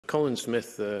Colin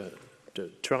Smith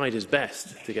tried his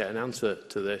best to get an answer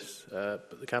to this,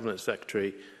 but the Cabinet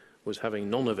Secretary was having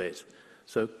none of it.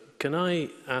 So can I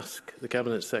ask the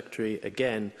Cabinet Secretary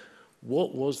again,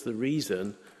 what was the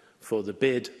reason for the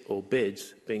bid or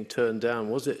bids being turned down?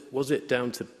 Was it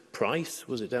down to price?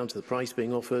 Was it down to the price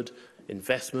being offered,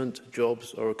 investment,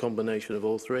 jobs, or a combination of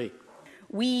all three?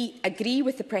 We agree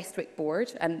with the Prestwick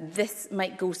Board, and this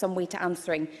might go some way to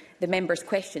answering the members'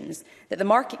 questions, that the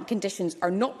market conditions are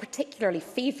not particularly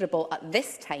favourable at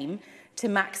this time to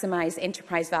maximise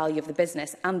enterprise value of the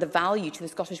business and the value to the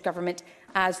Scottish Government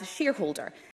as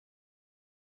shareholder.